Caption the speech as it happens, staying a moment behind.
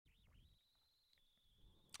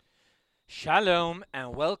Shalom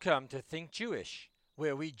and welcome to Think Jewish,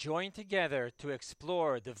 where we join together to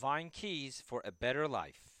explore divine keys for a better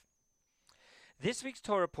life. This week's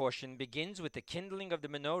Torah portion begins with the kindling of the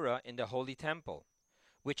menorah in the Holy Temple,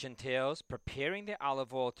 which entails preparing the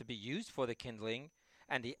olive oil to be used for the kindling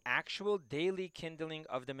and the actual daily kindling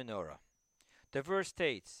of the menorah. The verse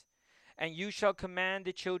states, "And you shall command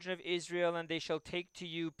the children of Israel, and they shall take to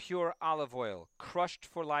you pure olive oil, crushed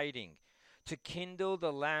for lighting, to kindle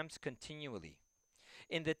the lamps continually.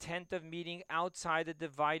 In the tent of meeting outside the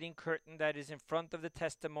dividing curtain that is in front of the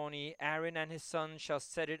testimony, Aaron and his sons shall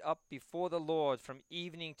set it up before the Lord from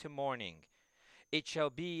evening to morning. It shall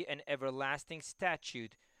be an everlasting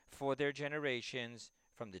statute for their generations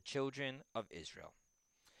from the children of Israel."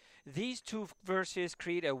 These two verses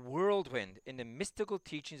create a whirlwind in the mystical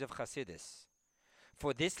teachings of Hasidus.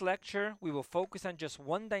 For this lecture, we will focus on just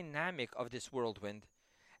one dynamic of this whirlwind,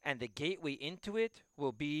 and the gateway into it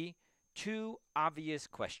will be two obvious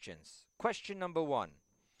questions. Question number one: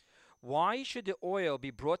 why should the oil be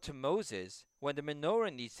brought to Moses when the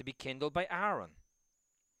menorah needs to be kindled by Aaron?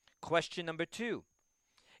 Question number two: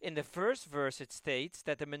 in the first verse it states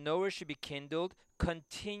that the menorah should be kindled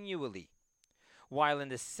continually, while in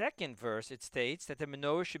the second verse it states that the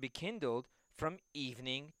menorah should be kindled from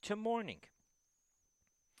evening to morning.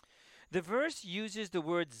 The verse uses the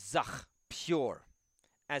word zach, pure,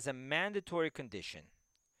 as a mandatory condition.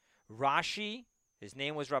 Rashi, his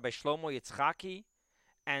name was Rabbi Shlomo Yitzchaki,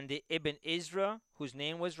 and the Ibn Ezra, whose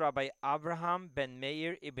name was Rabbi Abraham ben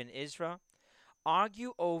Meir Ibn Ezra,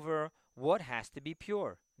 argue over what has to be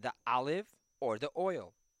pure, the olive or the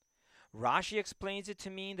oil. Rashi explains it to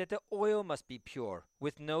mean that the oil must be pure,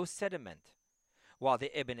 with no sediment, while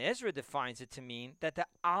the Ibn Ezra defines it to mean that the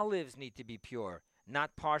olives need to be pure,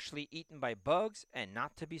 not partially eaten by bugs and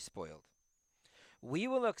not to be spoiled. We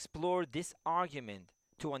will explore this argument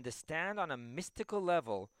to understand on a mystical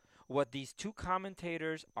level what these two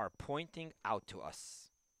commentators are pointing out to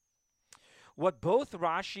us. What both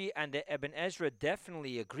Rashi and the Ibn Ezra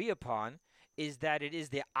definitely agree upon is that it is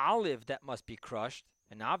the olive that must be crushed,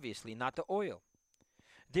 and obviously not the oil.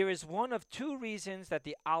 There is one of two reasons that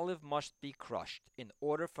the olive must be crushed in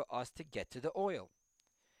order for us to get to the oil.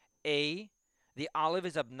 A, the olive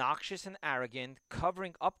is obnoxious and arrogant,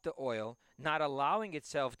 covering up the oil, not allowing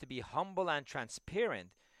itself to be humble and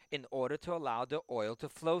transparent in order to allow the oil to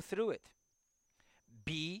flow through it.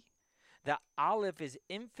 B, the olive is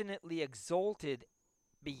infinitely exalted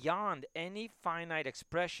beyond any finite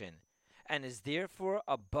expression and is therefore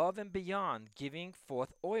above and beyond giving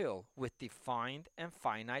forth oil with defined and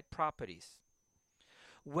finite properties.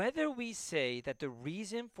 Whether we say that the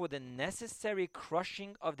reason for the necessary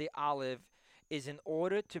crushing of the olive is in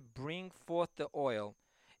order to bring forth the oil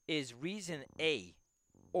is reason A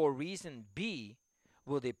or reason B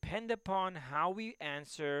will depend upon how we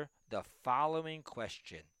answer the following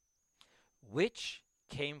question. Which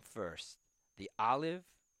came first, the olive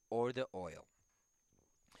or the oil?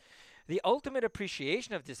 The ultimate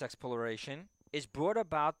appreciation of this exploration is brought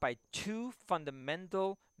about by two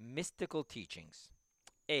fundamental mystical teachings.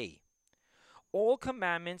 A, all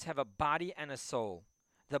commandments have a body and a soul.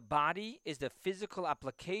 The body is the physical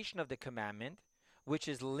application of the commandment, which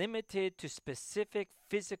is limited to specific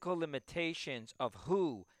physical limitations of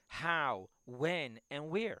who, how, when, and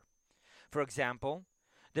where. For example,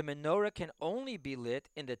 the menorah can only be lit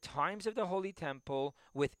in the times of the Holy Temple,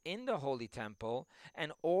 within the Holy Temple,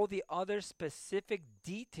 and all the other specific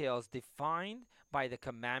details defined by the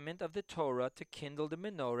commandment of the Torah to kindle the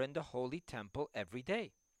menorah in the Holy Temple every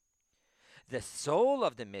day. The soul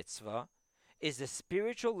of the mitzvah is the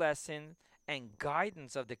spiritual lesson and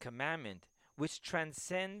guidance of the commandment, which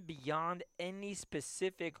transcend beyond any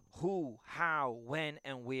specific who, how, when,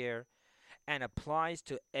 and where, and applies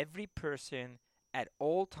to every person at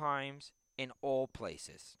all times in all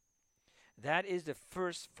places. That is the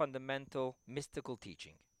first fundamental mystical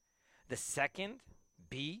teaching. The second,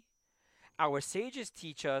 B, our sages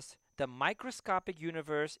teach us the microscopic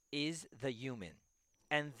universe is the human,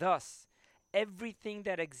 and thus everything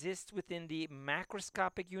that exists within the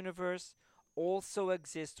macroscopic universe also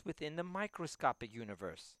exists within the microscopic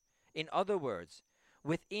universe. In other words,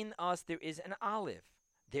 within us there is an olive,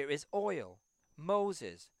 there is oil,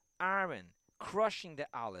 Moses, Aaron, crushing the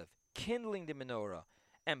olive, kindling the menorah,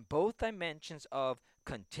 and both dimensions of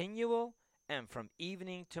continual and from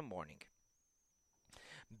evening to morning.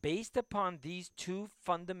 Based upon these two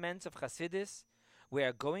fundaments of Hasidus, we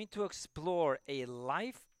are going to explore a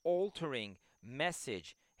life-altering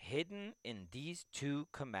message hidden in these two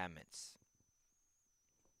commandments.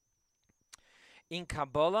 In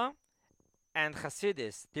Kabbalah and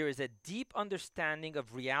Hasidus, there is a deep understanding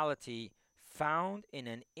of reality found in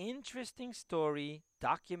an interesting story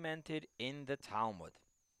documented in the Talmud.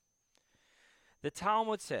 The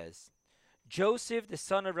Talmud says, Joseph, the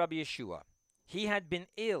son of Rabbi Yeshua, he had been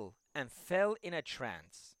ill and fell in a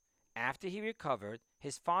trance. After he recovered,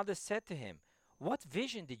 his father said to him, "What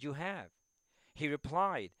vision did you have?" He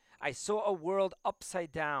replied, "I saw a world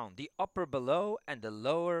upside down, the upper below and the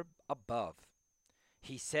lower above."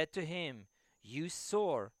 He said to him, "You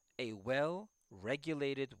saw a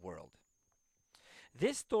well-regulated world."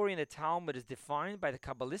 This story in the Talmud is defined by the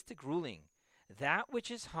Kabbalistic ruling, that which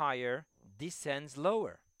is higher descends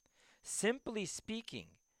lower. Simply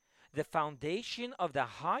speaking, the foundation of the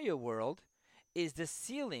higher world is the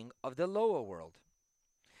ceiling of the lower world.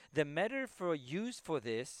 The metaphor used for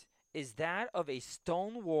this is that of a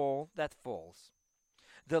stone wall that falls.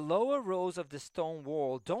 The lower rows of the stone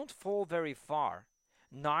wall don't fall very far,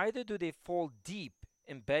 neither do they fall deep,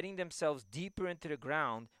 embedding themselves deeper into the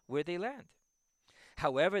ground where they land.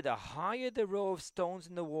 However, the higher the row of stones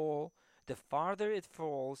in the wall, the farther it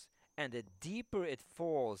falls, and the deeper it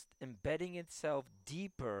falls, embedding itself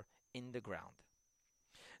deeper in the ground.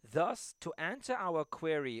 Thus, to answer our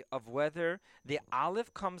query of whether the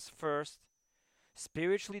aleph comes first,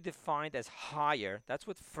 spiritually defined as higher, that's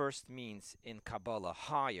what first means in Kabbalah,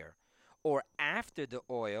 higher, or after the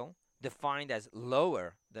oil, defined as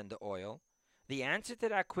lower than the oil, the answer to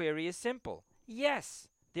that query is simple. Yes,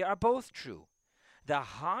 they are both true. The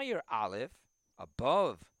higher aleph,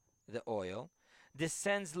 above the oil,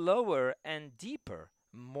 descends lower and deeper,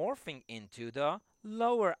 morphing into the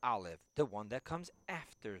lower aleph, the one that comes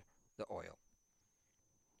after the oil.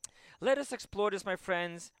 Let us explore this, my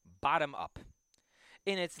friends, bottom up.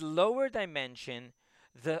 In its lower dimension,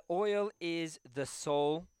 the oil is the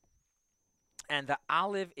soul and the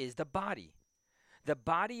aleph is the body. The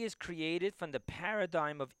body is created from the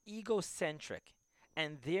paradigm of egocentric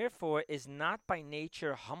and therefore is not by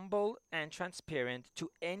nature humble and transparent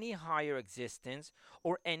to any higher existence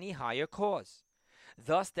or any higher cause.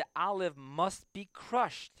 Thus, the aleph must be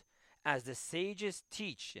crushed, as the sages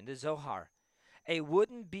teach in the Zohar. A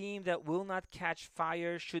wooden beam that will not catch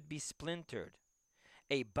fire should be splintered.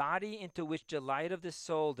 A body into which the light of the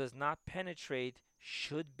soul does not penetrate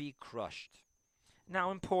should be crushed. Now,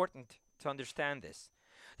 important to understand this.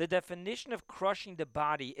 The definition of crushing the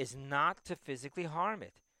body is not to physically harm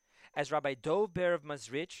it. As Rabbi Dov Ber of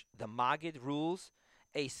Mazrich, the Maggid, rules,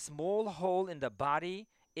 a small hole in the body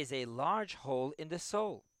is a large hole in the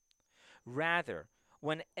soul. Rather,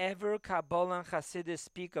 whenever Kabbalah and Hasidus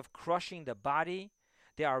speak of crushing the body,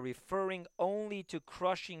 they are referring only to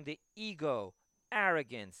crushing the ego,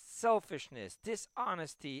 arrogance, selfishness,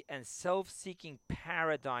 dishonesty, and self-seeking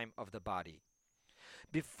paradigm of the body.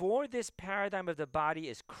 Before this paradigm of the body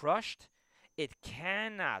is crushed, it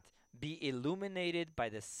cannot be illuminated by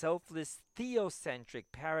the selfless theocentric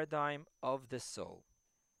paradigm of the soul.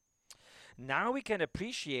 Now we can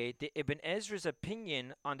appreciate the Ibn Ezra's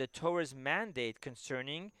opinion on the Torah's mandate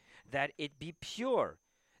concerning that it be pure.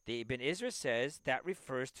 The Ibn Ezra says that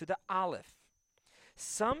refers to the aleph.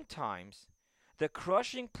 Sometimes the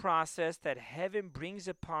crushing process that heaven brings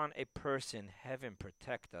upon a person, heaven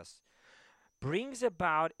protect us, brings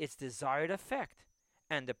about its desired effect,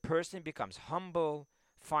 and the person becomes humble,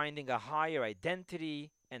 finding a higher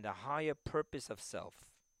identity and a higher purpose of self.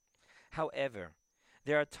 However,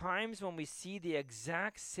 there are times when we see the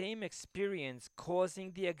exact same experience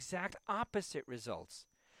causing the exact opposite results,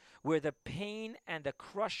 where the pain and the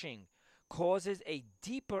crushing causes a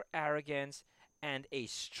deeper arrogance and a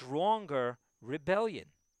stronger rebellion.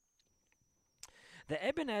 The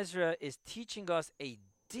Ibn Ezra is teaching us a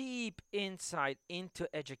deep insight into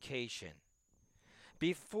education.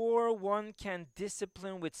 Before one can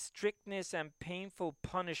discipline with strictness and painful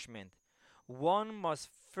punishment, one must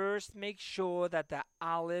first make sure that the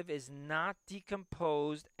aleph is not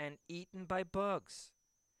decomposed and eaten by bugs.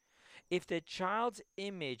 If the child's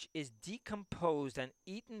image is decomposed and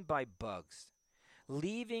eaten by bugs,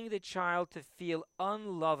 leaving the child to feel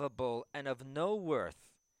unlovable and of no worth,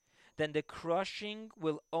 then the crushing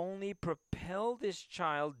will only propel this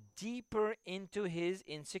child deeper into his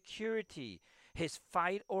insecurity, his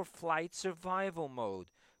fight or flight survival mode,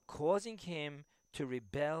 causing him to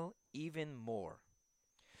rebel even more.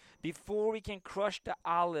 Before we can crush the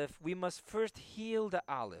aleph, we must first heal the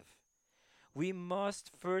aleph. We must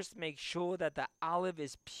first make sure that the aleph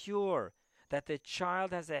is pure, that the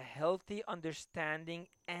child has a healthy understanding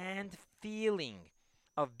and feeling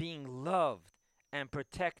of being loved and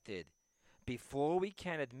protected before we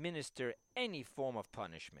can administer any form of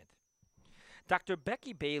punishment. Dr.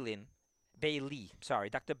 Becky Bailey,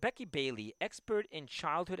 expert in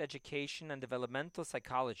childhood education and developmental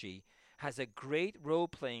psychology, has a great role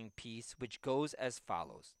playing piece which goes as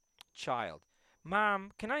follows. Child: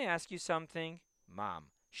 Mom, can I ask you something? Mom: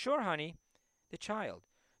 Sure, honey. The child: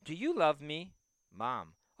 Do you love me?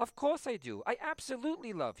 Mom: Of course I do. I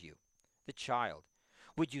absolutely love you. The child: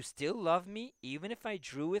 Would you still love me even if I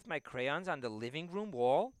drew with my crayons on the living room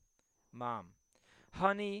wall? Mom: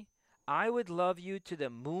 Honey, I would love you to the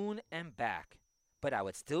moon and back, but I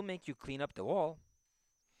would still make you clean up the wall.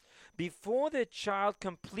 Before the child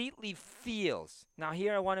completely feels, now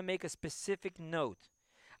here I want to make a specific note.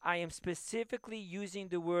 I am specifically using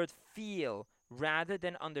the word feel rather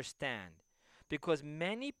than understand, because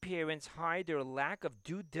many parents hide their lack of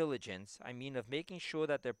due diligence, I mean of making sure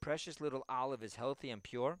that their precious little olive is healthy and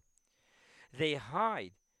pure. They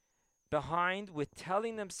hide behind with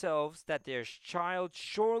telling themselves that their child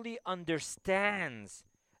surely understands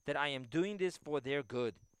that I am doing this for their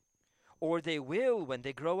good, or they will when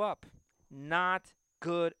they grow up. Not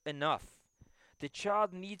good enough. The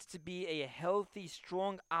child needs to be a healthy,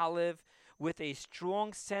 strong olive with a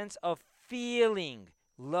strong sense of feeling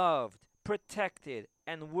loved, protected,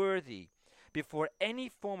 and worthy before any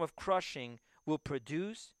form of crushing will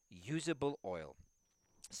produce usable oil.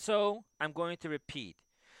 So, I'm going to repeat.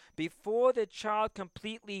 Before the child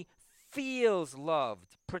completely feels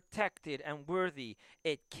loved, protected, and worthy,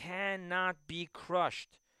 it cannot be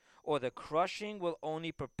crushed, or the crushing will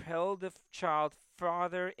only propel the child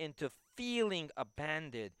farther into feeling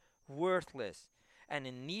abandoned, worthless, and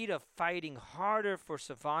in need of fighting harder for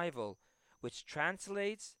survival, which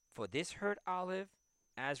translates for this hurt olive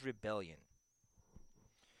as rebellion.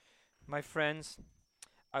 My friends,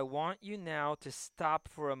 I want you now to stop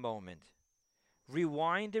for a moment.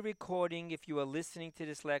 Rewind the recording if you are listening to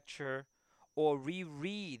this lecture, or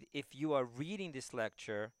reread if you are reading this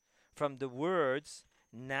lecture from the words,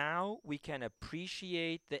 now we can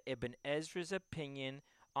appreciate the Ibn Ezra's opinion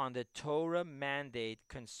on the Torah mandate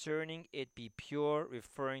concerning it be pure,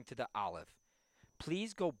 referring to the olive.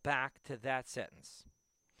 Please go back to that sentence.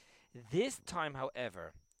 This time,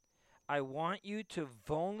 however, I want you to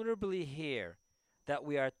vulnerably hear that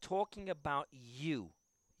we are talking about you,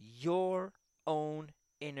 your own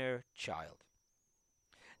inner child.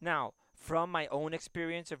 Now, from my own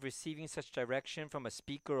experience of receiving such direction from a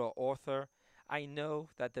speaker or author, I know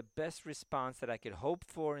that the best response that I could hope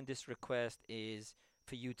for in this request is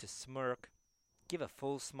for you to smirk, give a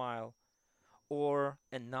full smile, or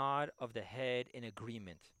a nod of the head in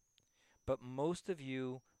agreement. But most of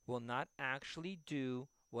you will not actually do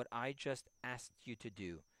what I just asked you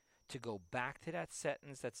to go back to that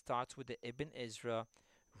sentence that starts with the Ibn Ezra,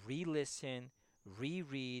 re-listen,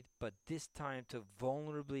 reread, but this time to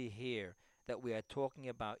vulnerably hear that we are talking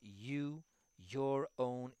about you, your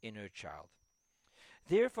own inner child.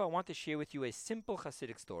 Therefore, I want to share with you a simple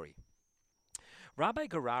Hasidic story. Rabbi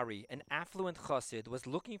Garari, an affluent Chassid, was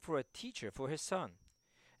looking for a teacher for his son.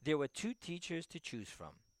 There were two teachers to choose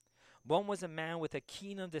from. One was a man with a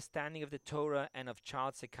keen understanding of the Torah and of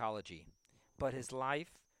child psychology, but his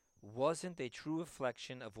life wasn't a true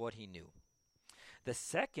reflection of what he knew. The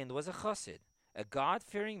second was a chassid, a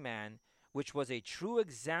God-fearing man, which was a true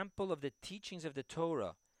example of the teachings of the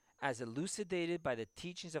Torah, as elucidated by the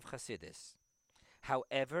teachings of Hasidus.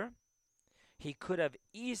 However, he could have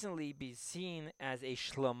easily been seen as a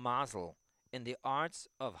schlemazel in the arts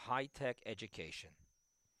of high-tech education.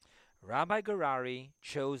 Rabbi Garari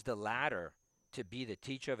chose the latter to be the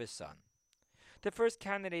teacher of his son. The first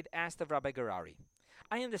candidate asked of Rabbi Garari,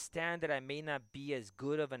 I understand that I may not be as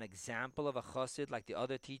good of an example of a chassid like the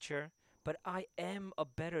other teacher, but I am a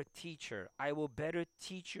better teacher. I will better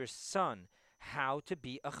teach your son how to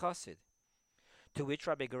be a chassid. To which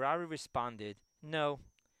Rabbi Garari responded, No,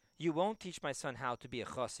 you won't teach my son how to be a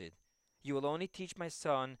chassid. You will only teach my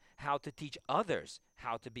son how to teach others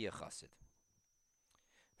how to be a chassid.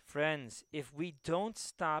 Friends, if we don't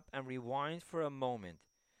stop and rewind for a moment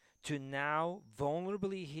to now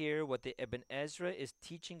vulnerably hear what the Ibn Ezra is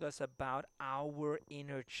teaching us about our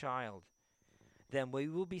inner child, then we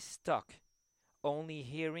will be stuck only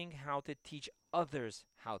hearing how to teach others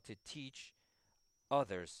how to teach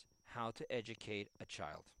others how to educate a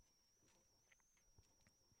child.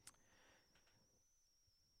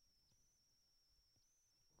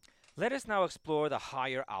 Let us now explore the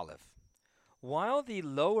higher olive. While the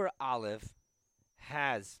lower olive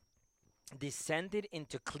has descended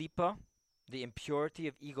into klipa, the impurity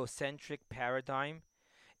of egocentric paradigm,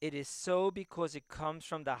 it is so because it comes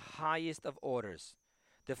from the highest of orders,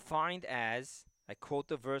 defined as, I quote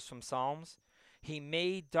the verse from Psalms, He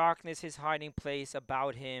made darkness his hiding place,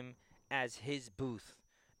 about him as his booth,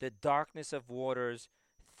 the darkness of waters,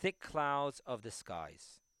 thick clouds of the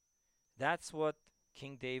skies. That's what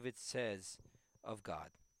King David says of God.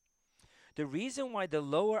 The reason why the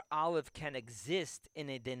lower olive can exist in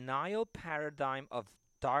a denial paradigm of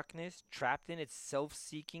darkness, trapped in its self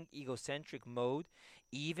seeking, egocentric mode,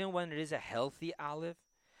 even when it is a healthy olive,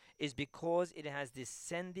 is because it has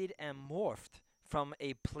descended and morphed from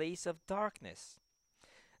a place of darkness.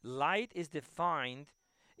 Light is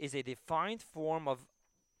a defined form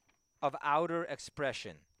of outer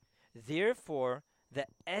expression. Therefore, the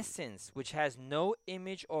essence, which has no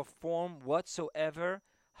image or form whatsoever,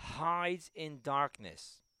 hides in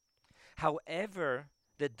darkness. However,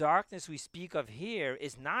 the darkness we speak of here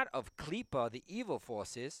is not of Klippa, the evil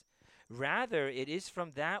forces. Rather, it is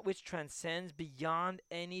from that which transcends beyond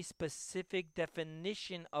any specific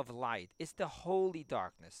definition of light. It's the holy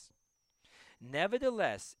darkness.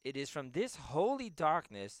 Nevertheless, it is from this holy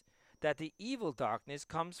darkness that the evil darkness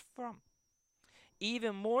comes from.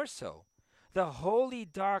 Even more so, the holy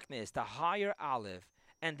darkness, the higher olive,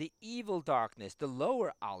 and the evil darkness, the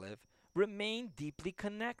lower olive, remain deeply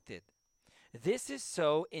connected. This is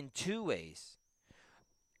so in two ways.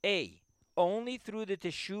 A. Only through the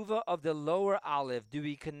teshuvah of the lower olive do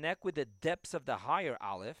we connect with the depths of the higher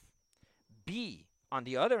olive. B. On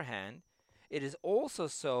the other hand, it is also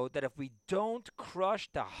so that if we don't crush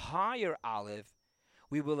the higher olive,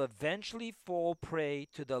 we will eventually fall prey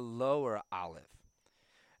to the lower olive.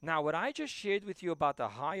 Now, what I just shared with you about the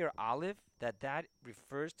higher olive, that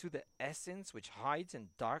refers to the essence which hides in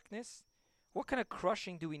darkness, what kind of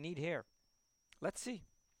crushing do we need here? Let's see.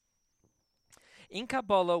 In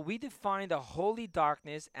Kabbalah, we define the holy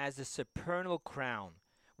darkness as the supernal crown,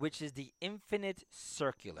 which is the infinite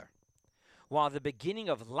circular, while the beginning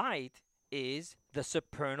of light is the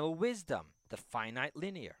supernal wisdom, the finite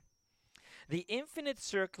linear. The infinite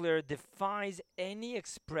circular defies any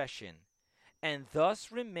expression and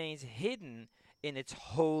thus remains hidden in its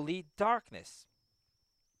holy darkness.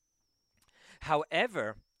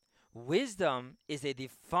 However, wisdom is a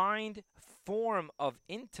defined form of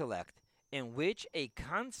intellect in which a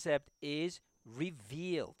concept is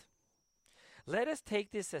revealed. Let us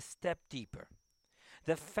take this a step deeper.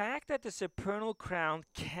 The fact that the supernal crown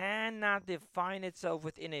cannot define itself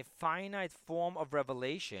within a finite form of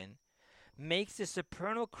revelation makes the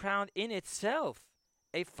supernal crown in itself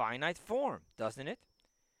a finite form, doesn't it?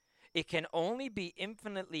 It can only be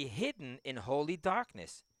infinitely hidden in holy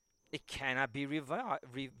darkness. It cannot be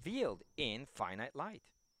revealed in finite light.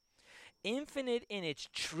 Infinite in its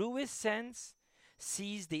truest sense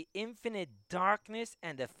sees the infinite darkness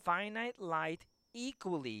and the finite light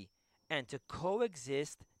equally and to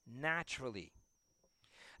coexist naturally.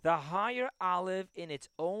 The higher olive in its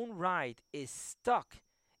own right is stuck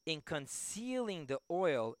in concealing the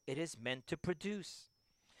oil it is meant to produce.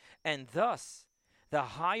 And thus, the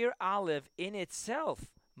higher olive in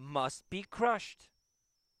itself must be crushed.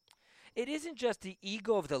 It isn't just the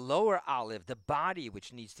ego of the lower olive, the body,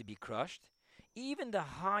 which needs to be crushed. Even the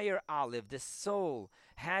higher olive, the soul,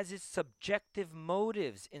 has its subjective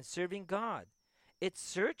motives in serving God. It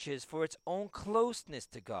searches for its own closeness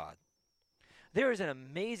to God. There is an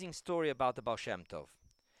amazing story about the Baal Shem Tov.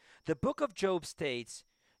 The book of Job states,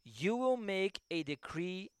 "You will make a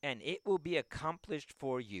decree and it will be accomplished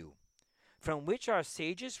for you, from which our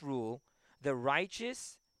sages rule, the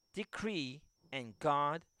righteous decree and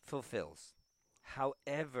God fulfills.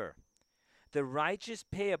 However, the righteous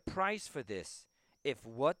pay a price for this if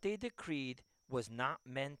what they decreed was not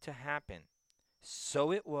meant to happen.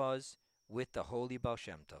 So it was with the holy Baal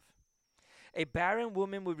Shem Tov. A barren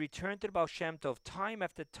woman would return to the Baal Shem Tov time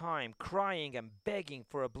after time, crying and begging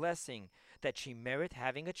for a blessing that she merit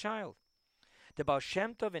having a child. The Baal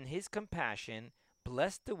Shem Tov, in his compassion,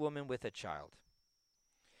 blessed the woman with a child.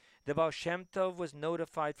 The Baal Shem Tov was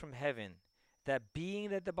notified from heaven that being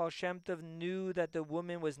that the Baal Shem Tov knew that the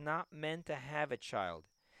woman was not meant to have a child,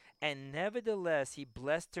 and nevertheless he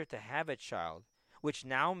blessed her to have a child, which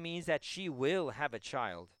now means that she will have a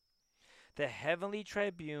child, the heavenly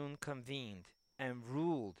tribune convened and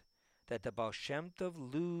ruled that the Baal Shem Tov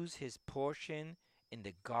lose his portion in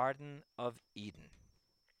the Garden of Eden.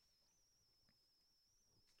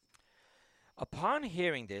 Upon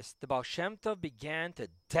hearing this, the Baal Shem Tov began to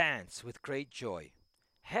dance with great joy,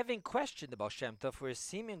 having questioned the Baal Shem Tov for his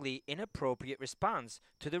seemingly inappropriate response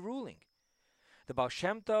to the ruling. The Baal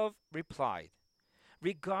Shem Tov replied,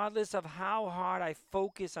 "Regardless of how hard I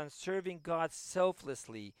focus on serving God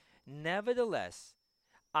selflessly, nevertheless,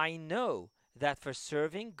 I know that for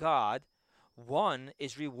serving God, one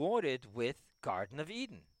is rewarded with Garden of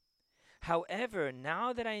Eden. However,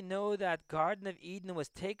 now that I know that Garden of Eden was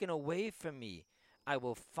taken away from me, I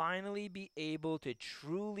will finally be able to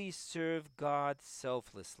truly serve God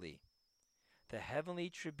selflessly." the heavenly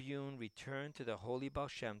tribune returned to the holy Baal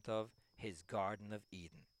Shem Tov his Garden of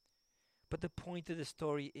Eden. But the point of the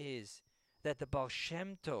story is that the Baal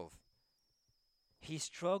Shem Tov, he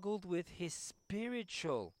struggled with his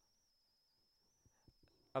spiritual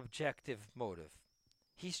objective motive.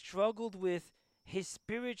 He struggled with his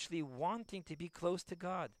spiritually wanting to be close to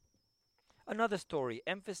God. Another story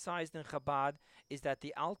emphasized in Chabad is that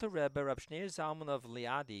the Alter Rebbe, Rab Shneir Zalman of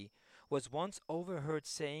Liadi, was once overheard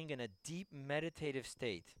saying in a deep meditative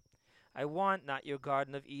state, I want not your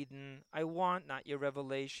Garden of Eden, I want not your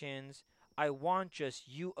revelations, I want just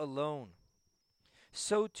you alone.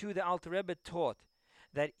 So too the Alter Rebbe taught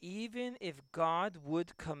that even if God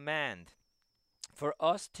would command for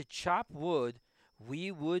us to chop wood,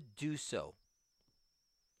 we would do so.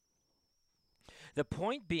 The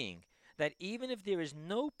point being that even if there is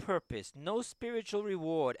no purpose, no spiritual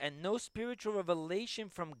reward, and no spiritual revelation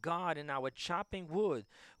from God in our chopping wood,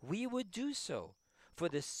 we would do so. For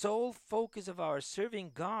the sole focus of our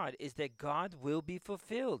serving God is that God will be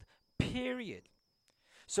fulfilled, period.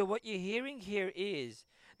 So what you're hearing here is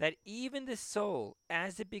that even the soul,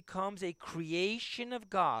 as it becomes a creation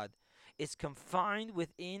of God, is confined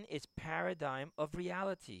within its paradigm of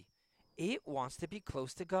reality. It wants to be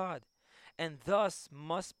close to God, and thus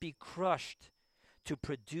must be crushed to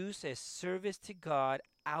produce a service to God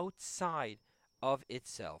outside of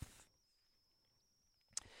itself.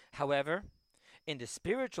 However, in the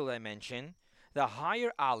spiritual dimension, the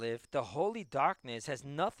higher Aleph, the holy darkness, has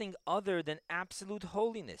nothing other than absolute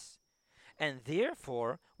holiness. And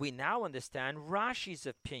therefore, we now understand Rashi's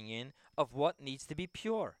opinion of what needs to be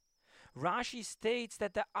pure. Rashi states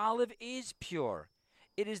that the olive is pure.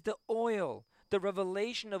 It is the oil, the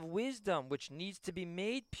revelation of wisdom, which needs to be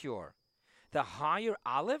made pure. The higher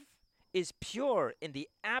olive is pure in the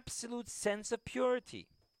absolute sense of purity.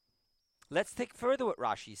 Let's take further what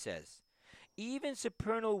Rashi says. Even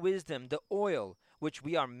supernal wisdom, the oil, which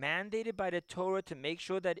we are mandated by the Torah to make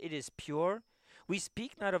sure that it is pure, we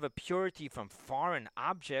speak not of a purity from foreign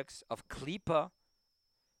objects, of klipa.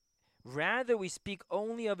 Rather, we speak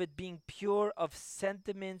only of it being pure of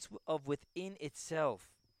sentiments of within itself.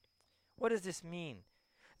 What does this mean?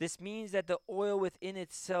 This means that the oil within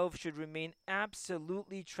itself should remain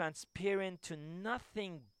absolutely transparent to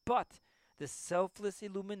nothing but the selfless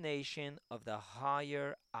illumination of the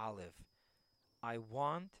higher olive. I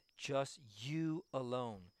want just you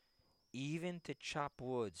alone, even to chop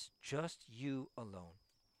woods, just you alone.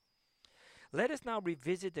 Let us now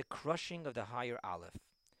revisit the crushing of the higher olive.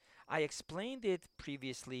 I explained it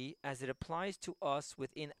previously as it applies to us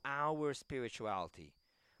within our spirituality,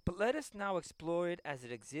 but let us now explore it as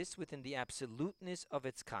it exists within the absoluteness of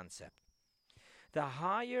its concept. The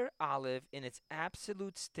higher olive in its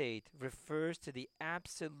absolute state refers to the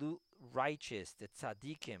absolute righteous, the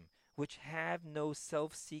tzaddikim, which have no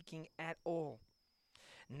self-seeking at all.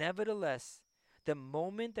 Nevertheless, the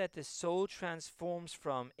moment that the soul transforms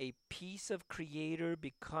from a piece of creator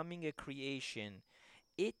becoming a creation,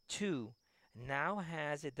 it too now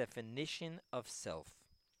has a definition of self.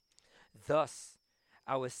 Thus,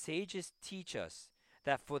 our sages teach us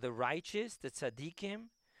that for the righteous, the tzaddikim,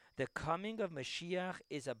 the coming of Mashiach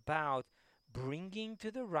is about bringing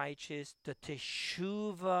to the righteous the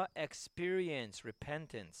teshuvah experience,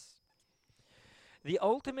 repentance. The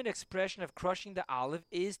ultimate expression of crushing the olive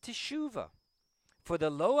is teshuvah. For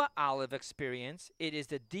the lower olive experience, it is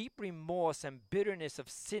the deep remorse and bitterness of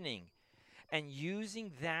sinning and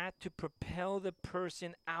using that to propel the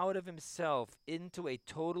person out of himself into a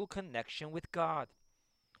total connection with God.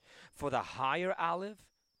 For the higher olive,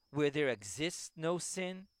 where there exists no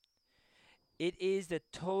sin, it is the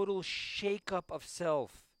total shake-up of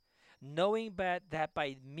self, knowing that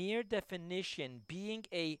by mere definition, being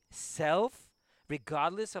a self,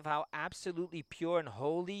 regardless of how absolutely pure and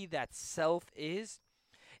holy that self is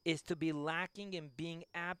to be lacking in being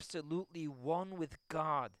absolutely one with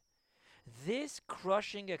God. This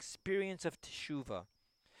crushing experience of teshuvah,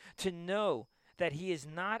 to know that he is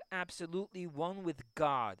not absolutely one with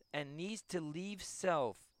God and needs to leave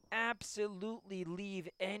self, absolutely leave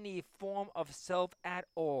any form of self at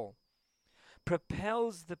all,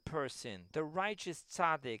 propels the person, the righteous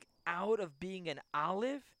tzaddik, out of being an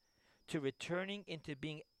olive to returning into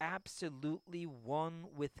being absolutely one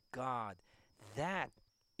with God. That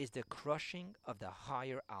is the crushing of the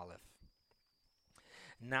higher olive.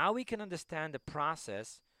 Now we can understand the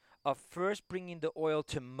process of first bringing the oil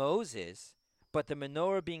to Moses, but the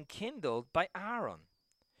menorah being kindled by Aaron.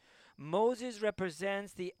 Moses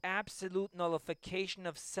represents the absolute nullification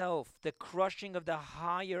of self, the crushing of the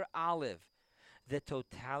higher olive, the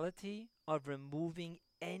totality of removing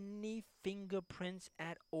any fingerprints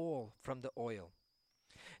at all from the oil.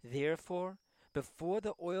 Therefore, before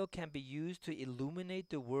the oil can be used to illuminate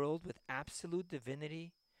the world with absolute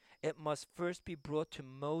divinity, it must first be brought to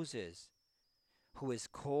Moses, who is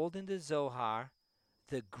called in the Zohar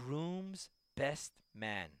the groom's best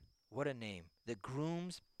man. What a name! The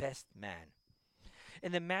groom's best man.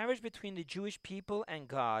 In the marriage between the Jewish people and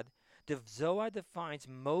God, the Zohar defines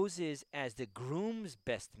Moses as the groom's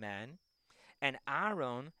best man and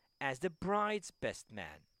Aaron as the bride's best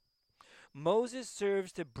man. Moses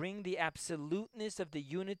serves to bring the absoluteness of the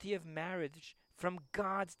unity of marriage from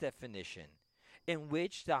God's definition, in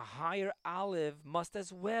which the higher Aleph must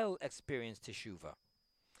as well experience teshuvah.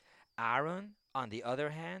 Aaron, on the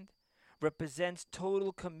other hand, represents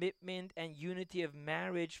total commitment and unity of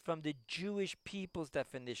marriage from the Jewish people's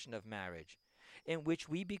definition of marriage, in which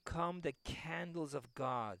we become the candles of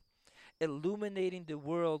God, illuminating the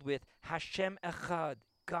world with Hashem Echad,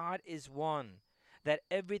 God is one, that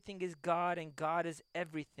everything is God and God is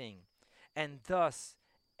everything, and thus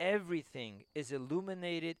everything is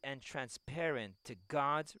illuminated and transparent to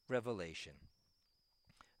God's revelation.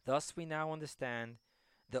 Thus we now understand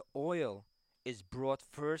the oil is brought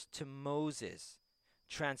first to Moses,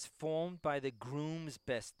 transformed by the groom's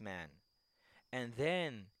best man, and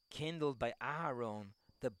then kindled by Aaron,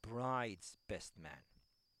 the bride's best man.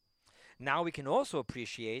 Now we can also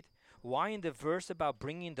appreciate why in the verse about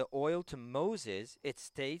bringing the oil to Moses, it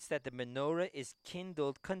states that the menorah is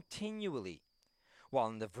kindled continually, while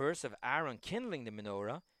in the verse of Aaron kindling the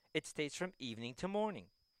menorah, it states from evening to morning.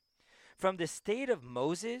 From the state of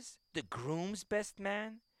Moses, the groom's best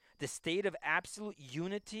man, the state of absolute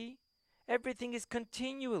unity, everything is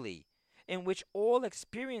continually, in which all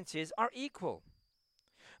experiences are equal.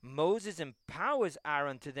 Moses empowers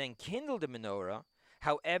Aaron to then kindle the menorah.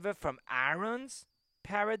 However, from Aaron's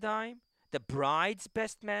paradigm, the bride's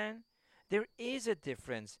best man, there is a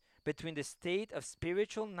difference between the state of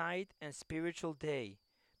spiritual night and spiritual day,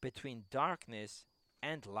 between darkness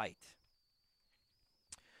and light.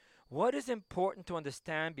 What is important to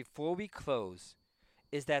understand before we close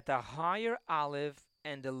is that the higher Aleph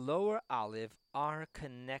and the lower Aleph are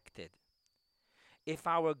connected. If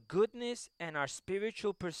our goodness and our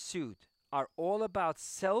spiritual pursuit are all about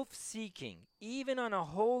self-seeking, even on a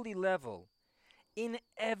holy level,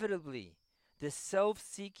 inevitably the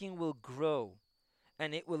self-seeking will grow,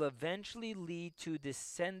 and it will eventually lead to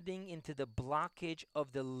descending into the blockage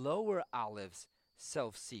of the lower Aleph's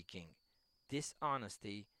self-seeking,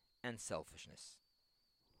 dishonesty, and selfishness.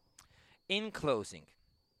 In closing,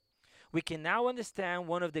 we can now understand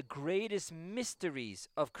one of the greatest mysteries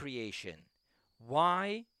of creation.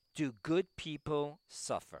 Why do good people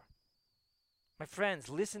suffer? My friends,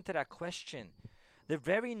 listen to that question. The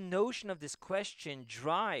very notion of this question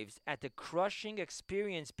drives at the crushing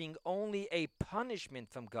experience being only a punishment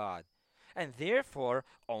from God, and therefore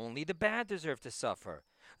only the bad deserve to suffer.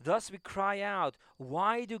 Thus we cry out,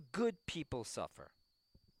 why do good people suffer?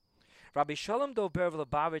 Rabbi Shalom Dober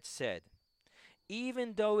Lubavitch said,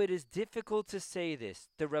 even though it is difficult to say this,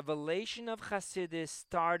 the revelation of Hasidus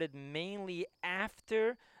started mainly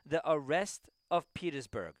after the arrest of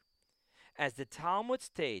Petersburg. As the Talmud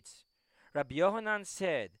states, Rabbi Yohanan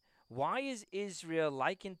said, why is Israel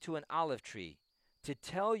likened to an olive tree? To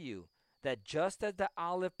tell you that just as the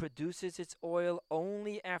olive produces its oil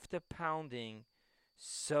only after pounding,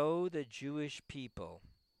 so the Jewish people.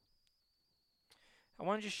 I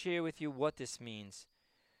want to share with you what this means.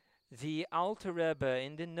 The Alter Rebbe,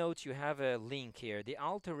 in the notes you have a link here. The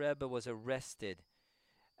Alter Rebbe was arrested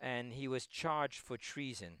and he was charged for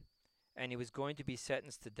treason and he was going to be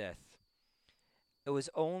sentenced to death. It was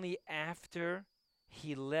only after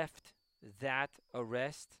he left that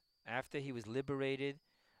arrest, after he was liberated,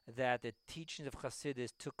 that the teachings of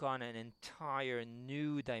Hasidus took on an entire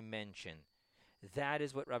new dimension. That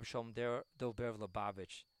is what Rabbi Shalom Dober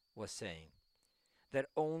Lubavitch was saying. That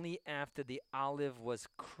only after the olive was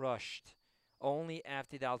crushed, only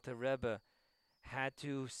after the Alter Rebbe had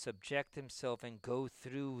to subject himself and go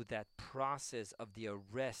through that process of the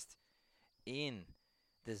arrest in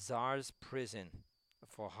the Tsar's prison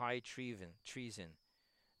for high treason,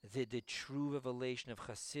 the true revelation of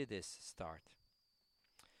Hasidus start.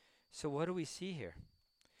 So what do we see here?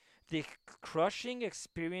 The crushing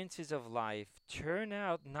experiences of life turn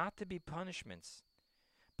out not to be punishments,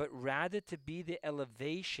 but rather to be the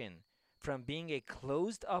elevation from being a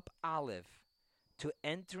closed-up olive to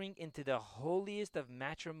entering into the holiest of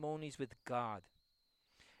matrimonies with God.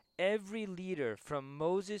 Every leader, from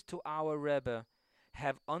Moses to our Rebbe,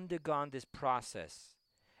 have undergone this process,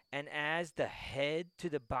 and as the head to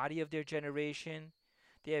the body of their generation,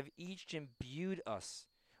 they have each imbued us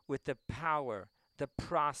with the power, the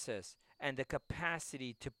process, and the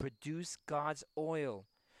capacity to produce God's oil,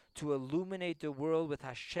 to illuminate the world with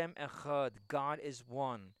Hashem Echad, God is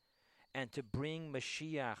one, and to bring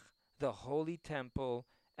Mashiach, the holy temple,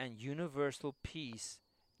 and universal peace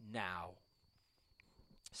now.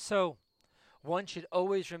 So, one should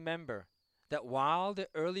always remember that while the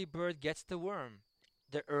early bird gets the worm,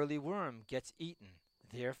 the early worm gets eaten.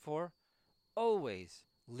 Therefore, always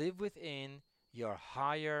live within your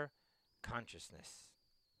higher consciousness.